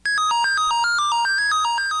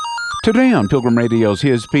Today on Pilgrim Radio's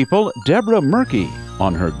His People, Debra Moerke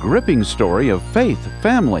on her gripping story of faith,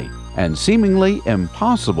 family, and seemingly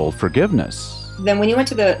impossible forgiveness. Then when you went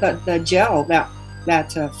to the jail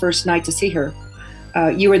that first night to see her,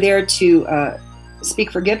 you were there to speak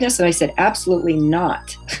forgiveness, and I said, absolutely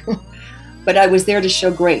not. But I was there to show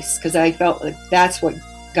grace because I felt like that's what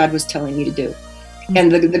God was telling me to do. Mm-hmm.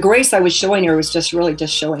 And the grace I was showing her was just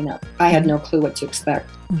showing up. I had no clue what to expect.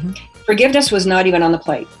 Mm-hmm. Forgiveness was not even on the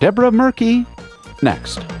plate. Debra Moerke,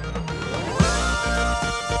 next.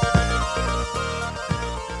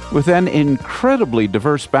 With an incredibly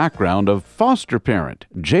diverse background of foster parent,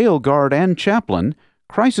 jail guard and chaplain,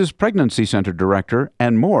 crisis pregnancy center director,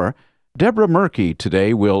 and more, Debra Moerke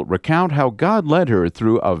today will recount how God led her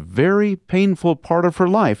through a very painful part of her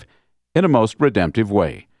life in a most redemptive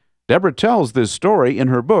way. Debra tells this story in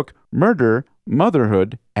her book, Murder,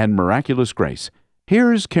 Motherhood, and Miraculous Grace.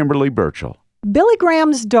 Here's Kimberly Burchell. Billy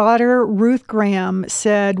Graham's daughter, Ruth Graham,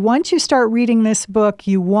 said, once you start reading this book,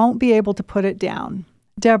 you won't be able to put it down.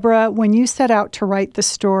 Debra, when you set out to write the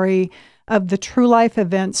story of the true life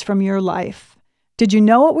events from your life, did you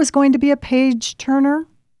know it was going to be a page turner?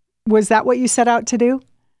 Was that what you set out to do?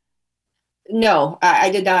 No, I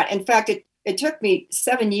did not. In fact, it took me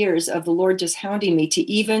 7 years of the Lord just hounding me to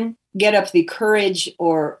even get up the courage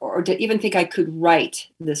or to even think I could write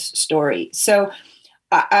this story. So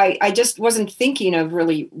I just wasn't thinking of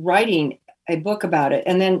really writing a book about it.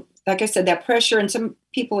 And then, like I said, that pressure, and some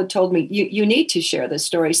people had told me, you need to share this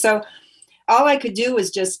story. So all I could do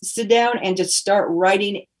was just sit down and just start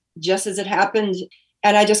writing just as it happened.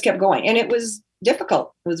 And I just kept going. And it was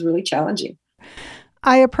difficult. It was really challenging.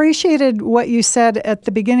 I appreciated what you said at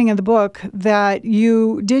the beginning of the book, that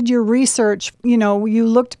you did your research. You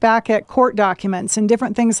looked back at court documents and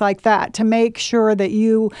different things like that to make sure that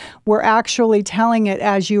you were actually telling it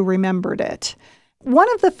as you remembered it.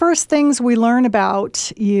 One of the first things we learn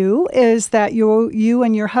about you is that you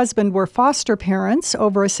and your husband were foster parents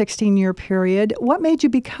over a 16-year period. What made you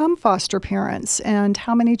become foster parents, and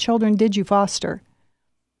how many children did you foster?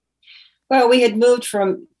 Well, we had moved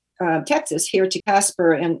from Texas here to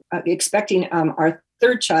Casper and expecting our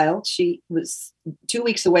third child. She was 2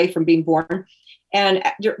 weeks away from being born. And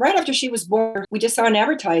right after she was born, we just saw an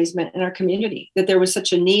advertisement in our community that there was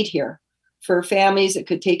such a need here for families that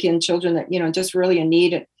could take in children that, just really in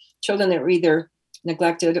need, children that were either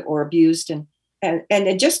neglected or abused. And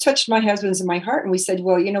it just touched my husband's and my heart. And we said,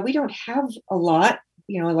 well, we don't have a lot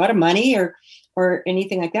of money or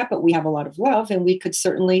anything like that, but we have a lot of love, and we could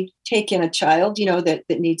certainly take in a child, that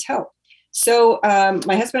needs help. So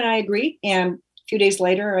my husband and I agreed, and a few days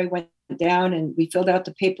later, I went down and we filled out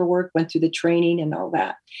the paperwork, went through the training and all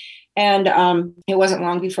that. And it wasn't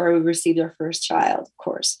long before we received our first child, of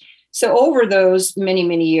course. So over those many,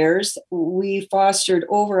 many years, we fostered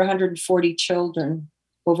over 140 children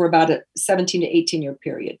over about a 17 to 18-year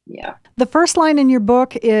period. Yeah. The first line in your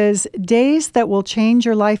book is, days that will change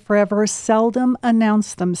your life forever seldom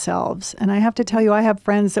announce themselves. And I have to tell you, I have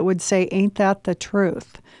friends that would say, ain't that the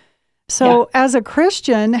truth? So As a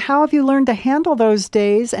Christian, how have you learned to handle those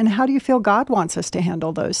days, and how do you feel God wants us to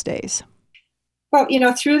handle those days? Well,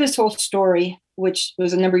 through this whole story, which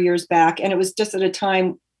was a number of years back, and it was just at a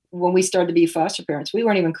time when we started to be foster parents, we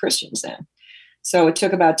weren't even Christians then. So it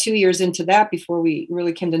took about 2 years into that before we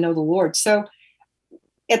really came to know the Lord. So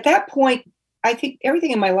at that point, I think everything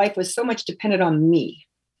in my life was so much dependent on me.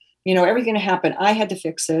 Everything that happened, I had to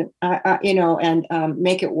fix it, and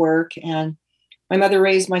make it work. And my mother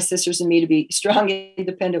raised my sisters and me to be strong,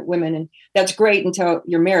 independent women. And that's great until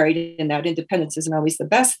you're married, and that independence isn't always the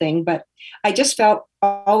best thing. But I just felt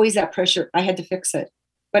always that pressure. I had to fix it.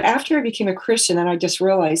 But after I became a Christian, and I just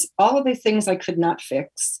realized all of the things I could not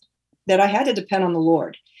fix, that I had to depend on the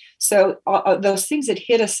Lord. So those things that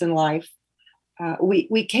hit us in life,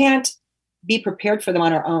 we can't be prepared for them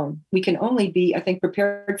on our own. We can only be, I think,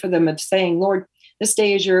 prepared for them of saying, Lord, this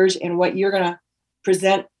day is yours, and what you're going to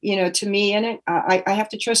present, to me in it, I have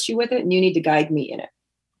to trust you with it, and you need to guide me in it.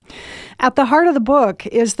 At the heart of the book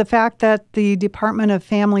is the fact that the Department of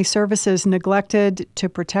Family Services neglected to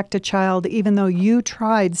protect a child, even though you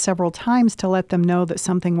tried several times to let them know that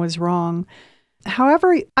something was wrong.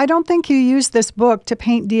 However, I don't think you used this book to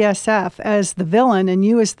paint DSF as the villain and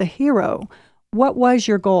you as the hero. What was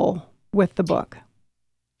your goal with the book?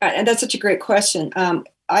 And that's such a great question.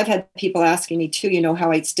 I've had people asking me too,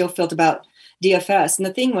 how I still felt about DFS. And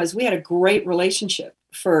the thing was, we had a great relationship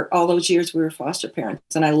for all those years we were foster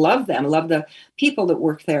parents. And I love them. I love the people that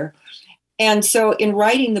work there. And so in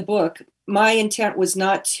writing the book, my intent was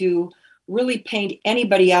not to really paint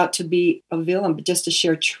anybody out to be a villain, but just to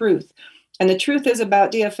share truth. And the truth is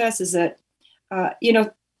about DFS is that,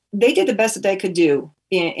 they did the best that they could do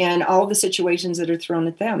in all of the situations that are thrown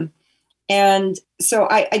at them. And so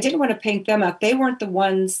I didn't want to paint them out. They weren't the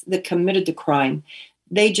ones that committed the crime.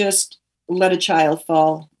 They just let a child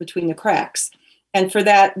fall between the cracks. And for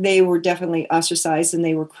that, they were definitely ostracized and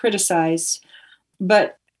they were criticized.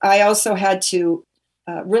 But I also had to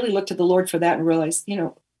really look to the Lord for that and realize,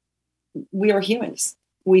 we are humans.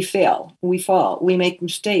 We fail, we fall, we make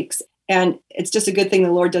mistakes. And it's just a good thing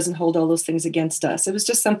the Lord doesn't hold all those things against us. It was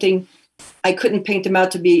just something I couldn't paint them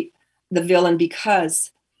out to be the villain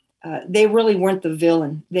because they really weren't the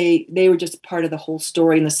villain. They were just part of the whole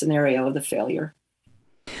story and the scenario of the failure.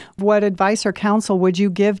 What advice or counsel would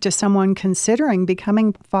you give to someone considering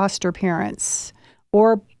becoming foster parents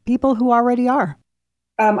or people who already are?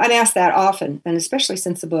 I'm asked that often, and especially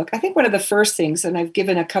since the book. I think one of the first things, and I've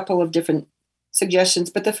given a couple of different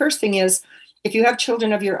suggestions, but the first thing is, if you have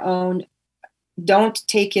children of your own, don't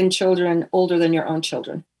take in children older than your own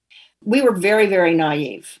children. We were very, very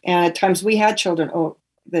naive, and at times we had children older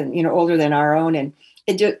than our own, and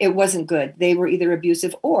it wasn't good. They were either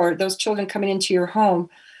abusive, or those children coming into your home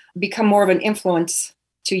become more of an influence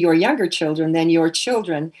to your younger children than your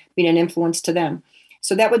children being an influence to them.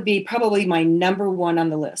 So that would be probably my number one on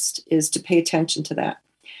the list, is to pay attention to that.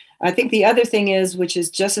 I think the other thing is, which is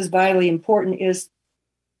just as vitally important, is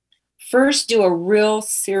first do a real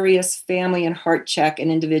serious family and heart check, an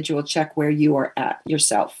individual check where you are at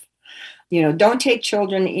yourself. Don't take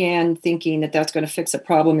children in thinking that that's going to fix a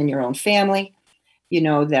problem in your own family.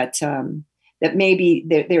 That maybe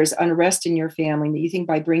there's unrest in your family, that you think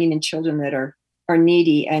by bringing in children that are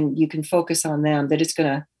needy and you can focus on them, that it's going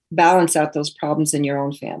to balance out those problems in your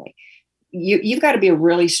own family. You've got to be a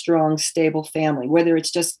really strong, stable family, whether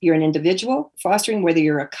it's just you're an individual fostering, whether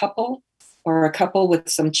you're a couple or a couple with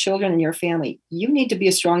some children in your family. You need to be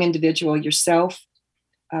a strong individual yourself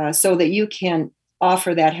so that you can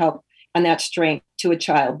offer that help and that strength to a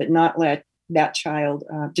child, but not let that child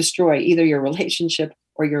destroy either your relationship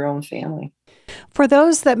or your own family. For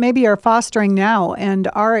those that maybe are fostering now and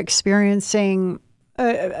are experiencing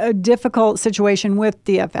a difficult situation with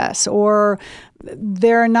DFS, or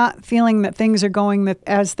they're not feeling that things are going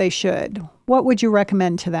as they should, what would you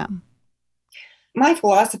recommend to them? My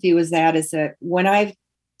philosophy is that when I've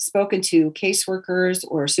spoken to caseworkers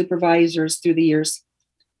or supervisors through the years,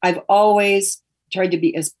 I've always tried to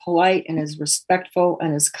be as polite and as respectful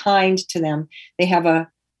and as kind to them. They have a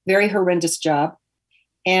very horrendous job.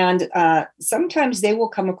 And sometimes they will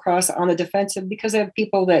come across on the defensive because they have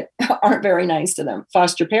people that aren't very nice to them.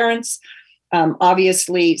 Foster parents,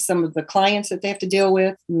 obviously some of the clients that they have to deal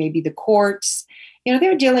with, maybe the courts.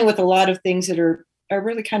 They're dealing with a lot of things that are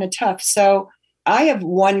really kind of tough. So I have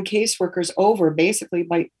won caseworkers over basically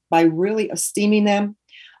by really esteeming them,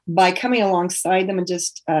 by coming alongside them and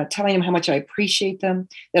just telling them how much I appreciate them,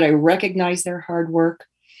 that I recognize their hard work.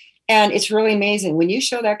 And it's really amazing when you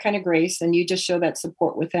show that kind of grace and you just show that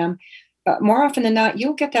support with them. More often than not,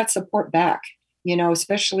 you'll get that support back,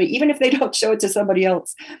 especially even if they don't show it to somebody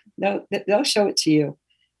else, they'll show it to you.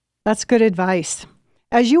 That's good advice.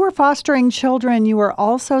 As you were fostering children, you were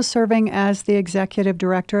also serving as the executive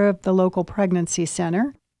director of the local pregnancy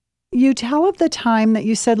center. You tell of the time that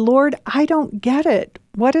you said, "Lord, I don't get it.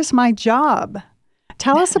 What is my job?"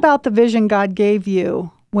 Tell us about the vision God gave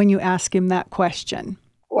you when you asked him that question.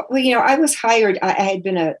 Well, I was hired. I had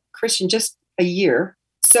been a Christian just a year.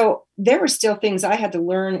 So there were still things I had to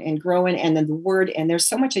learn and grow in, and then the word, and there's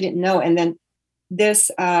so much I didn't know. And then this,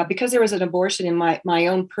 because there was an abortion in my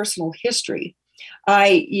own personal history,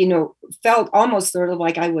 I, felt almost sort of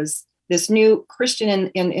like I was this new Christian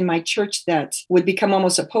in my church that would become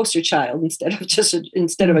almost a poster child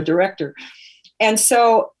instead of a director. And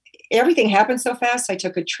so everything happened so fast. I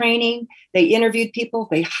took a training, they interviewed people,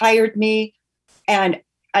 they hired me. And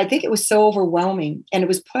I think it was so overwhelming. And it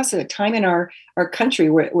was plus at a time in our country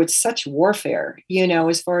where with such warfare,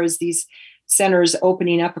 as far as these centers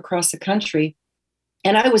opening up across the country.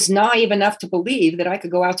 And I was naive enough to believe that I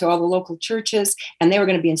could go out to all the local churches and they were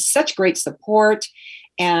going to be in such great support.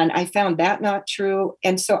 And I found that not true.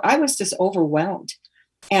 And so I was just overwhelmed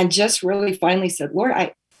and just really finally said, "Lord,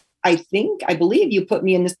 I believe you put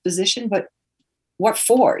me in this position, but what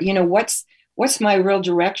for? What's my real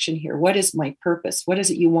direction here? What is my purpose? What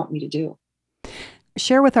is it you want me to do?"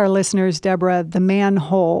 Share with our listeners, Debra, the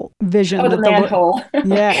manhole vision. Oh, the manhole.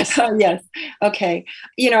 Yes. Yes. Okay.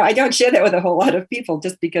 I don't share that with a whole lot of people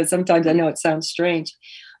just because sometimes I know it sounds strange.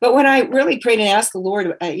 But when I really prayed and asked the Lord,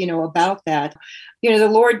 about that, the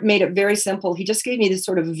Lord made it very simple. He just gave me this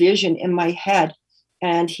sort of vision in my head.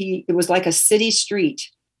 And it was like a city street.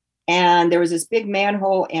 And there was this big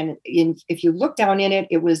manhole. And if you look down in it,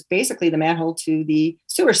 it was basically the manhole to the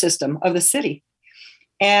sewer system of the city.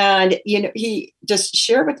 And, he just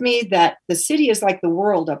shared with me that the city is like the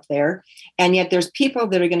world up there. And yet there's people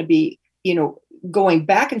that are going to be, going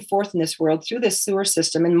back and forth in this world through this sewer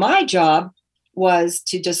system. And my job was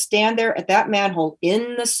to just stand there at that manhole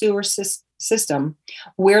in the sewer system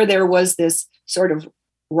where there was this sort of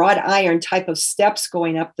wrought iron type of steps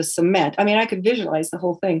going up the cement. I mean, I could visualize the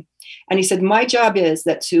whole thing. And he said, my job is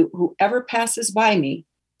that to whoever passes by me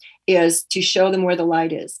is to show them where the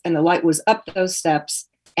light is. And the light was up those steps.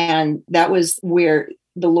 And that was where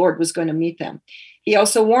the Lord was going to meet them. He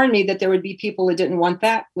also warned me that there would be people that didn't want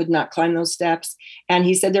that, would not climb those steps. And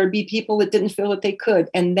he said there would be people that didn't feel that they could.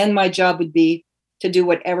 And then my job would be to do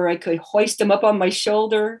whatever I could, hoist them up on my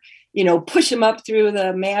shoulder, push them up through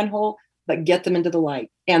the manhole, but get them into the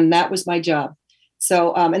light. And that was my job.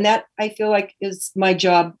 So, and that I feel like is my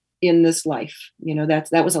job in this life.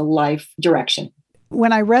 That was a life direction.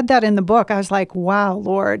 When I read that in the book, I was like, wow,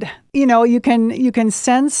 Lord, you can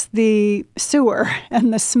sense the sewer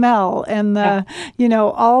and the smell and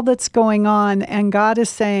all that's going on. And God is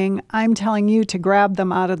saying, I'm telling you to grab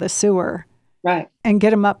them out of the sewer. Right. And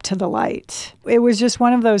get them up to the light. It was just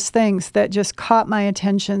one of those things that just caught my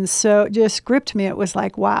attention. So just gripped me. It was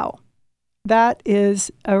like, wow, that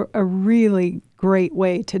is a really great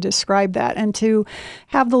way to describe that, and to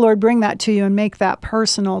have the Lord bring that to you and make that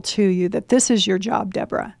personal to you, that this is your job,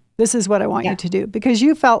 Debra. This is what I want you to do, because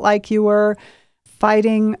you felt like you were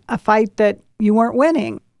fighting a fight that you weren't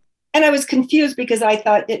winning. And I was confused because I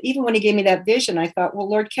thought that even when he gave me that vision, I thought, well,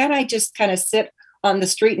 Lord, can't I just kind of sit on the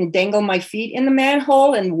street and dangle my feet in the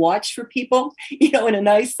manhole and watch for people, in a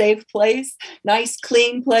nice, safe place, nice,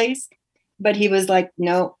 clean place? But he was like,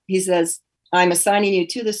 no, he says, I'm assigning you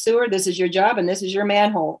to the sewer. This is your job, and this is your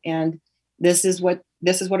manhole, and this is what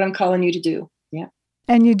I'm calling you to do. Yeah.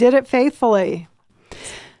 And you did it faithfully.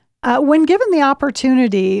 When given the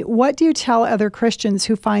opportunity, what do you tell other Christians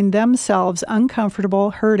who find themselves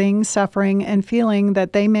uncomfortable, hurting, suffering, and feeling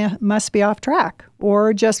that they must be off track,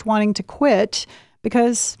 or just wanting to quit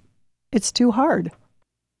because it's too hard?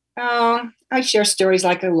 I share stories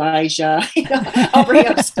like Elijah. I'll bring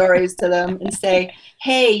up stories to them and say,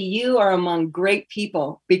 hey, you are among great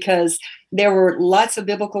people, because there were lots of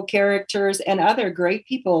biblical characters and other great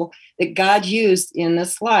people that God used in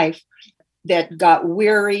this life that got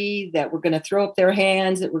weary, that were going to throw up their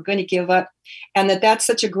hands, that were going to give up, and that's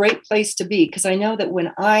such a great place to be. Because I know that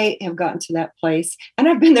when I have gotten to that place, and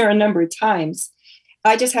I've been there a number of times,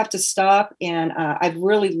 I just have to stop, and I've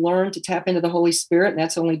really learned to tap into the Holy Spirit, and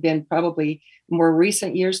that's only been probably more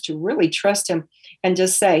recent years, to really trust him and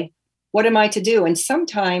just say, what am I to do? And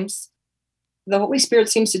sometimes the Holy Spirit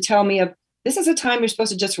seems to tell me this is a time you're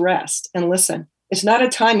supposed to just rest and listen. It's not a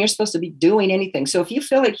time you're supposed to be doing anything. So if you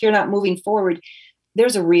feel like you're not moving forward,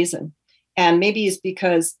 there's a reason. And maybe it's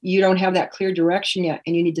because you don't have that clear direction yet,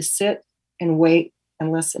 and you need to sit and wait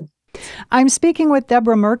and listen. I'm speaking with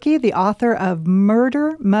Debra Moerke, the author of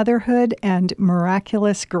Murder, Motherhood, and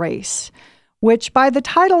Miraculous Grace, which by the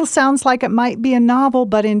title sounds like it might be a novel,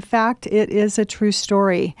 but in fact, it is a true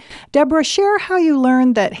story. Debra, share how you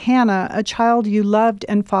learned that Hannah, a child you loved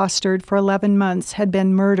and fostered for 11 months, had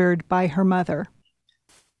been murdered by her mother.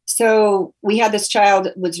 So we had this child,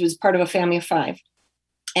 which was part of a family of 5.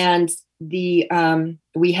 And we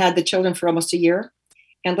had the children for almost a year.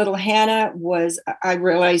 And little Hannah I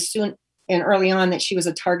realized soon and early on that she was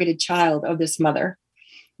a targeted child of this mother,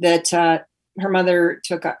 that her mother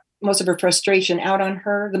took most of her frustration out on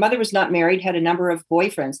her. The mother was not married, had a number of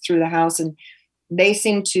boyfriends through the house, and they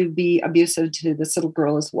seemed to be abusive to this little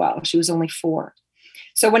girl as well. She was only 4.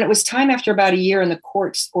 So when it was time after about a year and the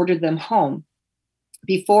courts ordered them home,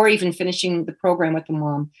 before even finishing the program with the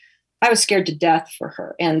mom, I was scared to death for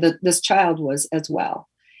her. And this child was as well.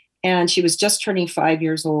 And she was just turning 5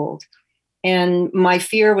 years old. And my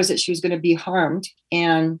fear was that she was going to be harmed.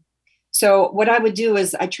 And so what I would do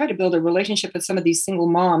is I try to build a relationship with some of these single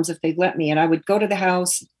moms if they'd let me. And I would go to the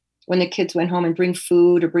house when the kids went home and bring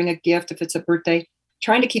food or bring a gift if it's a birthday,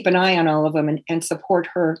 trying to keep an eye on all of them and support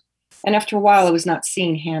her. And after a while, I was not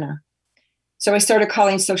seeing Hannah. So I started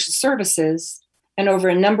calling social services. And over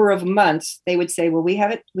a number of months, they would say, well, we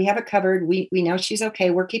have it covered. We know she's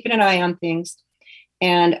okay. We're keeping an eye on things.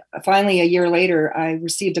 And finally, a year later, I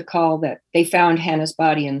received a call that they found Hannah's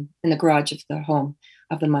body in the garage of the home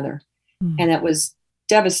of the mother. Mm. And that was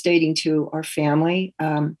devastating to our family.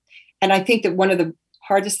 And I think that one of the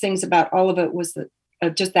hardest things about all of it was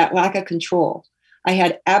just that lack of control. I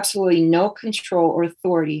had absolutely no control or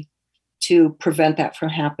authority to prevent that from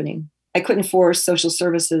happening. I couldn't force social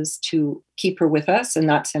services to keep her with us and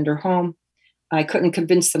not send her home. I couldn't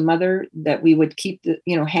convince the mother that we would keep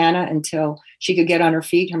Hannah until she could get on her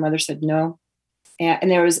feet. Her mother said no.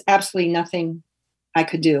 And there was absolutely nothing I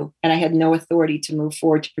could do. And I had no authority to move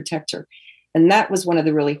forward to protect her. And that was one of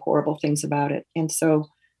the really horrible things about it. And so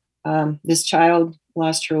this child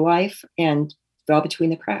lost her life and fell between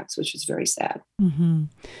the cracks, which was very sad. Mm-hmm.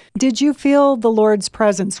 Did you feel the Lord's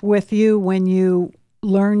presence with you when you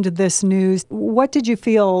learned this news? What did you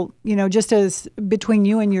feel, just as between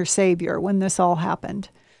you and your Savior when this all happened?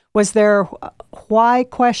 Was there why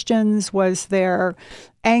questions? Was there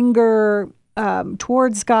anger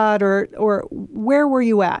towards God, or where were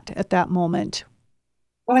you at that moment?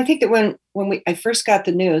 Well, I think that when I first got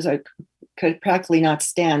the news, I could practically not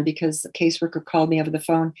stand because the caseworker called me over the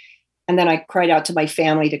phone. And then I cried out to my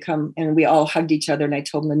family to come, and we all hugged each other, and I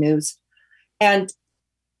told them the news. And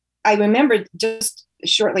I remember just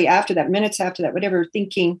shortly after that, minutes after that, whatever,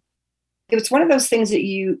 thinking, it was one of those things that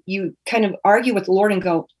you kind of argue with the Lord and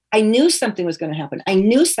go, I knew something was going to happen. I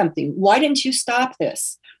knew something. Why didn't you stop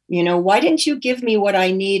this? Why didn't you give me what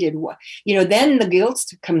I needed? Then the guilt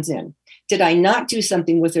comes in. Did I not do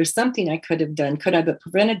something? Was there something I could have done? Could I have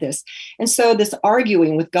prevented this? And so this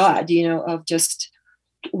arguing with God, of just,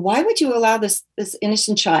 why would you allow this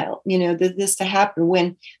innocent child, this to happen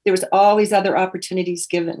when there was all these other opportunities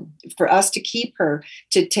given for us to keep her,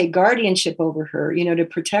 to take guardianship over her, to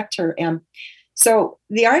protect her. And so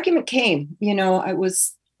the argument came, I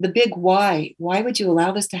was the big why. Why would you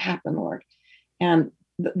allow this to happen, Lord? And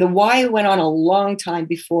the why went on a long time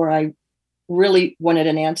before I really wanted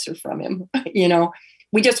an answer from him.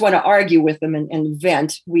 We just want to argue with him and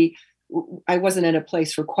vent. I wasn't in a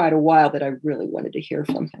place for quite a while that I really wanted to hear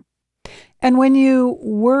from him. And when you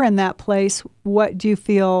were in that place, what do you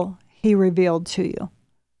feel he revealed to you?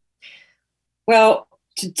 Well,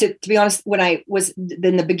 to be honest, when I was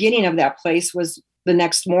in the beginning of that place was the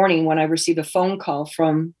next morning when I received a phone call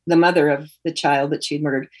from the mother of the child that she'd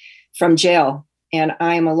murdered from jail. And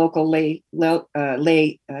I am a local lay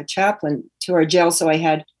chaplain to our jail, so I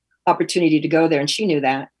had opportunity to go there, and she knew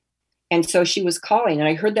that. And so she was calling, and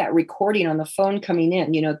I heard that recording on the phone coming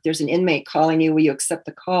in. There's an inmate calling you. Will you accept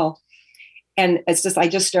the call? And it's just, I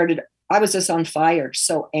was just on fire,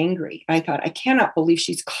 so angry. I thought, I cannot believe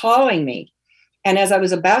she's calling me. And as I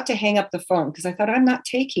was about to hang up the phone, because I thought, I'm not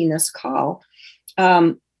taking this call,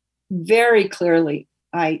 very clearly,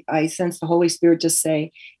 I sensed the Holy Spirit just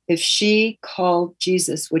say, if she called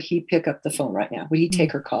Jesus, would he pick up the phone right now? Would he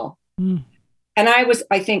take her call? Mm. And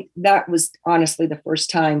I think that was honestly the first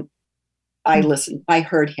time I listened. I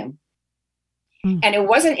heard him. Mm. And it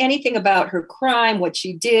wasn't anything about her crime, what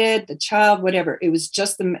she did, the child, whatever. It was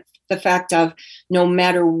just the fact of no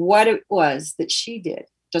matter what it was that she did,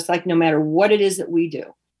 just like no matter what it is that we do,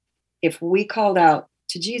 if we called out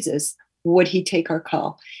to Jesus, would he take our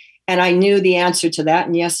call? And I knew the answer to that.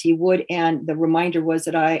 And yes, he would. And the reminder was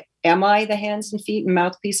that am I the hands and feet and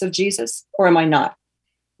mouthpiece of Jesus, or am I not?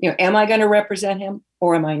 Am I going to represent him,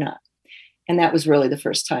 or am I not? And that was really the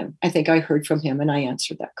first time I think I heard from him, and I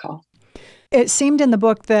answered that call. It seemed in the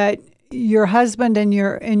book that your husband and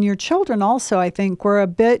your children also, I think, were a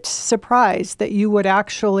bit surprised that you would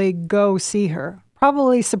actually go see her.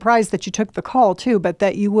 Probably surprised that you took the call too, but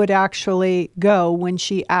that you would actually go when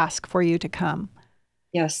she asked for you to come.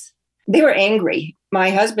 Yes. They were angry. My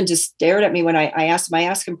husband just stared at me when I asked him. I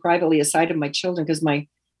asked him privately aside of my children because my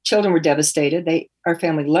children were devastated. Our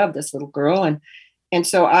family loved this little girl. And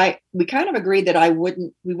so we kind of agreed that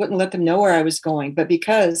we wouldn't let them know where I was going. But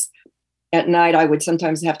because at night I would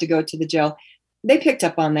sometimes have to go to the jail, they picked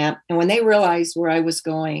up on that. And when they realized where I was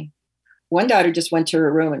going, one daughter just went to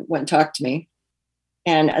her room and went and talked to me.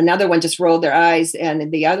 And another one just rolled their eyes.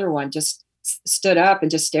 And the other one just stood up and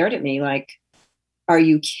just stared at me like, are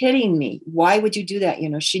you kidding me? Why would you do that?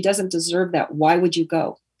 She doesn't deserve that. Why would you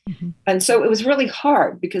go? Mm-hmm. And so it was really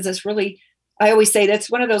hard because I always say that's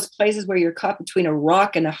one of those places where you're caught between a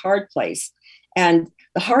rock and a hard place. And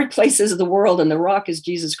the hard place is the world and the rock is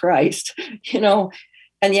Jesus Christ,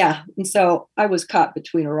 And so I was caught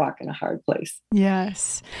between a rock and a hard place.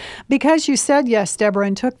 Yes. Because you said yes, Debra,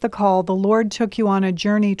 and took the call, the Lord took you on a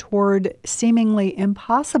journey toward seemingly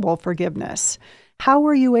impossible forgiveness. How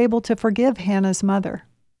were you able to forgive Hannah's mother?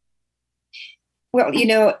 Well,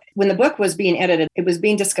 when the book was being edited, it was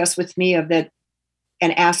being discussed with me and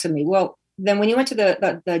asking me, well, then when you went to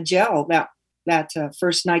the jail that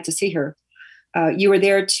first night to see her, you were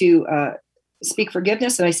there to speak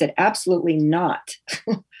forgiveness? And I said, absolutely not.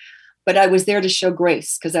 But I was there to show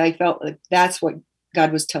grace because I felt like that's what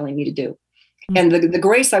God was telling me to do. Mm-hmm. And the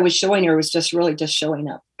grace I was showing her was just really just showing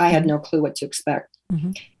up. I had no clue what to expect.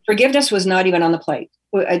 Mm-hmm. Forgiveness was not even on the plate.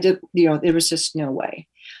 There was just no way.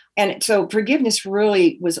 And so forgiveness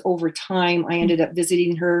really was over time. I ended up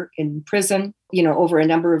visiting her in prison, over a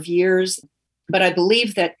number of years. But I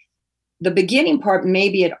believe that the beginning part,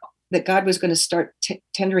 that God was going to start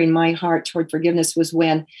tendering my heart toward forgiveness, was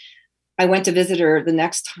when I went to visit her the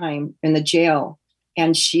next time in the jail.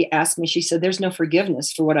 And she asked me, she said, "There's no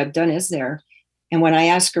forgiveness for what I've done, is there?" And when I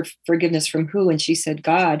asked her, forgiveness from who? And she said,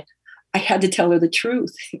 God, I had to tell her the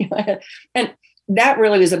truth. And that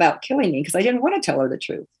really was about killing me, because I didn't want to tell her the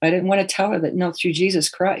truth. I didn't want to tell her that, no, through Jesus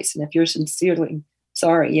Christ. And if you're sincerely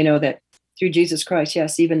sorry, that through Jesus Christ,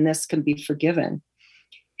 yes, even this can be forgiven.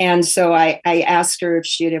 And so I asked her if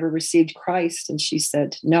she had ever received Christ, and she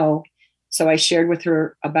said no. So I shared with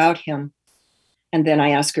her about him. And then I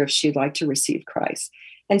asked her if she'd like to receive Christ.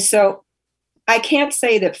 And so I can't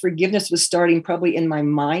say that forgiveness was starting probably in my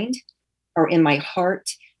mind or in my heart,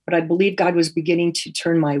 but I believe God was beginning to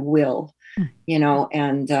turn my will,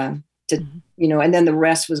 and and then the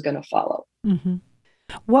rest was going to follow. Mm-hmm.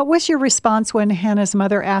 What was your response when Hannah's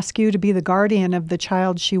mother asked you to be the guardian of the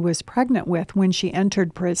child she was pregnant with when she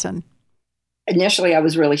entered prison? Initially, I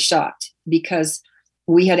was really shocked, because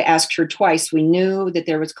we had asked her twice. We knew that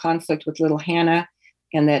there was conflict with little Hannah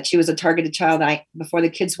and that she was a targeted child. Before the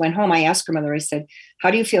kids went home, I asked her mother, I said,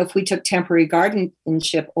 "How do you feel if we took temporary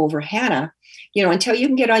guardianship over Hannah, until you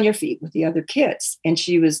can get on your feet with the other kids?" And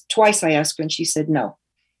twice I asked her, and she said no.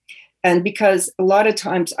 And because a lot of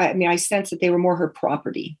times, I sensed that they were more her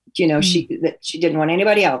property, that she didn't want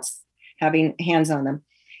anybody else having hands on them.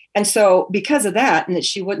 And so because of that, and that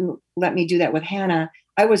she wouldn't let me do that with Hannah,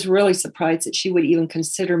 I was really surprised that she would even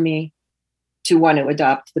consider me to want to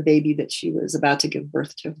adopt the baby that she was about to give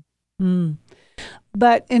birth to. Mm.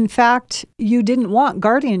 But in fact, you didn't want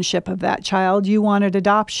guardianship of that child. You wanted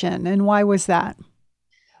adoption. And why was that?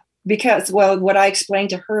 Because, what I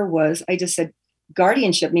explained to her was, I just said,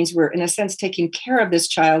 guardianship means we're, in a sense, taking care of this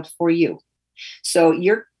child for you. So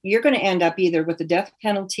you're going to end up either with the death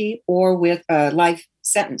penalty or with a life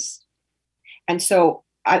sentence. And so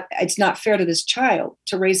it's not fair to this child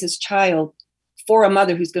to raise this child for a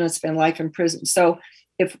mother who's going to spend life in prison. So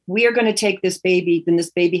if we are going to take this baby, then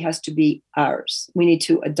this baby has to be ours. We need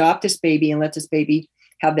to adopt this baby and let this baby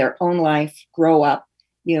have their own life, grow up,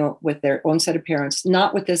 with their own set of parents,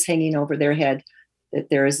 not with this hanging over their head that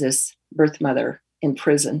there is this birth mother in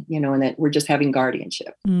prison, and that we're just having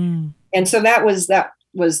guardianship. Mm. And so that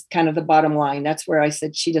was kind of the bottom line. That's where I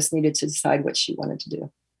said she just needed to decide what she wanted to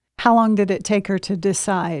do. How long did it take her to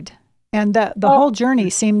decide? And the whole journey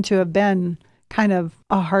seemed to have been kind of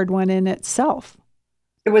a hard one in itself.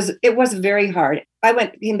 It was very hard.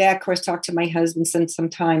 Came back, of course, talked to my husband since some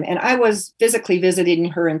time, and I was physically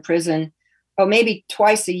visiting her in prison, maybe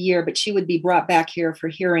twice a year, but she would be brought back here for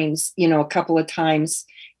hearings, a couple of times.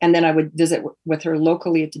 And then I would visit with her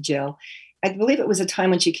locally at the jail. I believe it was a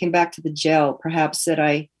time when she came back to the jail, perhaps, that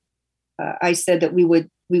I said that we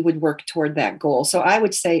would work toward that goal. So I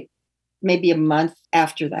would say maybe a month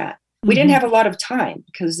after that. We didn't have a lot of time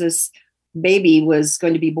because this baby was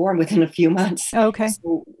going to be born within a few months. Okay.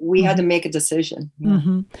 So we had to make a decision. Yeah.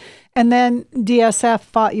 Mm-hmm. And then DSF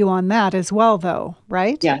fought you on that as well, though,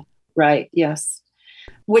 right? Yeah, right. Yes.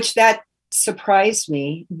 Which that surprised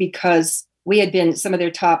me, because we had been some of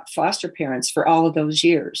their top foster parents for all of those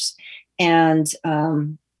years, and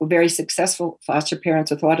very successful foster parents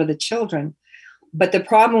with a lot of the children. But the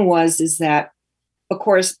problem is that, of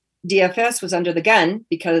course, DFS was under the gun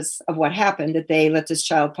because of what happened, that they let this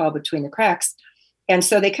child fall between the cracks. And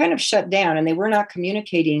so they kind of shut down, and they were not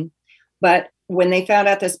communicating. But when they found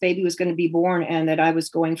out this baby was going to be born and that my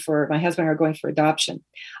husband and I were going for adoption,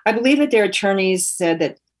 I believe that their attorneys said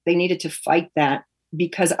that they needed to fight that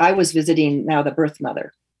because I was visiting now the birth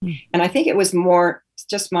mother. And I think it was more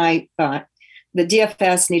just my thought. The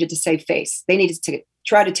DFS needed to save face. They needed to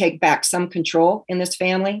try to take back some control in this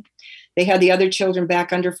family. They had the other children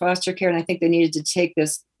back under foster care, and I think they needed to take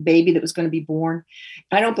this baby that was going to be born.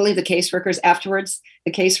 I don't believe the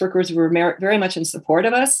caseworkers were very much in support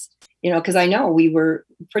of us, because I know we were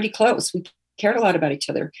pretty close. We cared a lot about each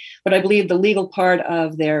other. But I believe the legal part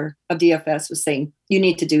of DFS was saying, you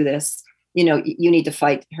need to do this. You need to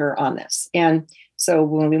fight her on this. And so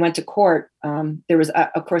when we went to court, there was,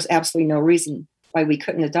 of course, absolutely no reason why we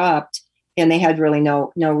couldn't adopt. And they had really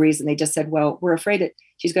no reason. They just said, well, we're afraid that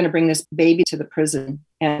she's going to bring this baby to the prison,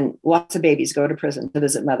 and lots of babies go to prison to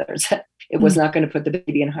visit mothers. It was not going to put the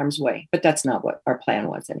baby in harm's way. But that's not what our plan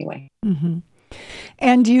was anyway. Mm-hmm.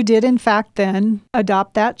 And you did, in fact, then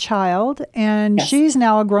adopt that child, and yes. She's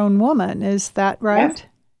now a grown woman. Is that right?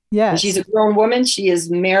 Yes. And she's a grown woman. She is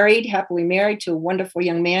married, happily married to a wonderful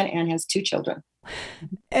young man, and has 2 children.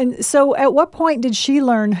 And so at what point did she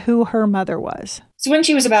learn who her mother was? So when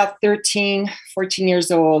she was about 13, 14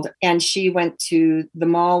 years old, and she went to the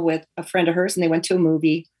mall with a friend of hers, and they went to a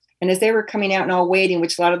movie. And as they were coming out and all waiting,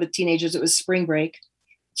 which a lot of the teenagers, it was spring break,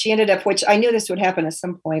 she ended up, which I knew this would happen at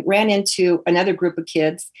some point, ran into another group of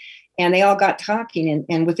kids, and they all got talking.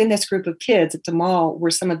 And within this group of kids at the mall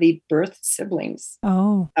were some of the birth siblings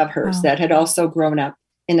of hers that had also grown up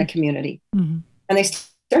in the community. Mm-hmm. And they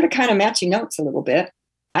started kind of matching notes a little bit.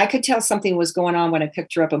 I could tell something was going on when I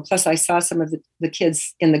picked her up. And plus I saw some of the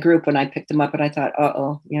kids in the group when I picked them up, and I thought,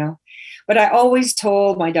 But I always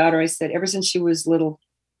told my daughter, I said, ever since she was little,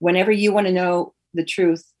 whenever you want to know the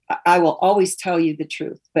truth, I will always tell you the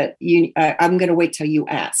truth, but I'm going to wait till you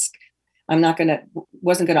ask.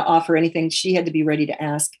 Wasn't going to offer anything. She had to be ready to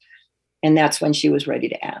ask. And that's when she was ready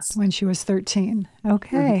to ask. When she was 13.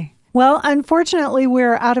 Okay. Mm-hmm. Well, unfortunately,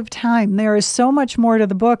 we're out of time. There is so much more to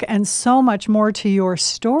the book and so much more to your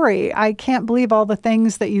story. I can't believe all the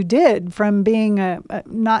things that you did, from being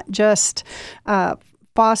not just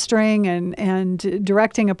fostering and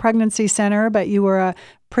directing a pregnancy center, but you were a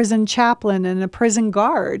prison chaplain and a prison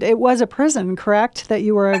guard. It was a prison, correct? That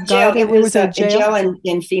you were a guard? It was a jail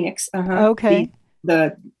in Phoenix. Uh-huh. Okay.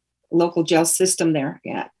 The local jail system there,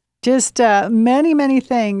 yeah. Just many, many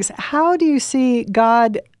things. How do you see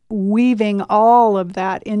God weaving all of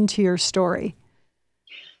that into your story?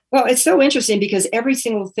 Well, it's so interesting because every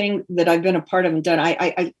single thing that I've been a part of and done,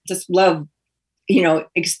 I just love,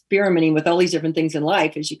 experimenting with all these different things in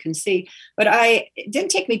life, as you can see. But it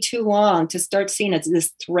didn't take me too long to start seeing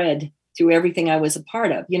this thread through everything I was a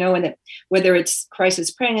part of, and whether it's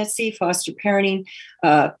crisis pregnancy, foster parenting,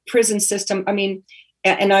 prison system. I mean,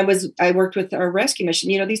 and I worked with our rescue mission.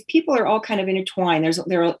 These people are all kind of intertwined.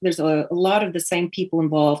 There's a lot of the same people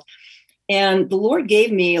involved. And the Lord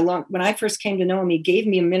gave me, when I first came to know him, he gave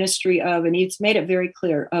me a ministry and he's made it very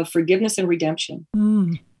clear, of forgiveness and redemption.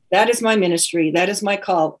 Mm. That is my ministry. That is my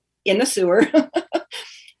call in the sewer.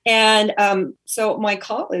 And so my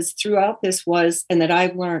call is throughout this and that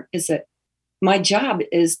I've learned, is that my job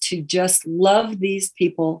is to just love these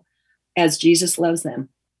people as Jesus loves them.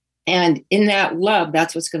 And in that love,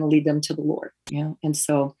 that's what's going to lead them to the Lord. And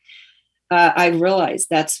so I realized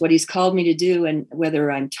that's what he's called me to do. And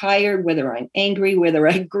whether I'm tired, whether I'm angry, whether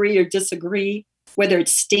I agree or disagree, whether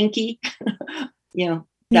it's stinky,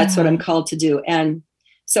 that's what I'm called to do. And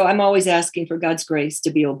so I'm always asking for God's grace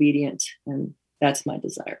to be obedient. And that's my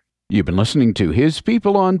desire. You've been listening to His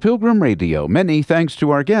People on Pilgrim Radio. Many thanks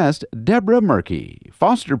to our guest, Debra Moerke,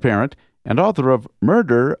 foster parent and author of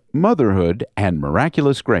Murder, Motherhood, and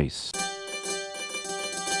Miraculous Grace.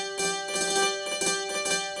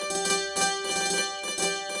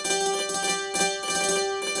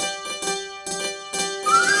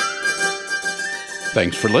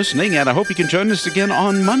 Thanks for listening, and I hope you can join us again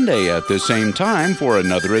on Monday at the same time for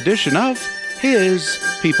another edition of His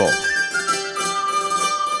People.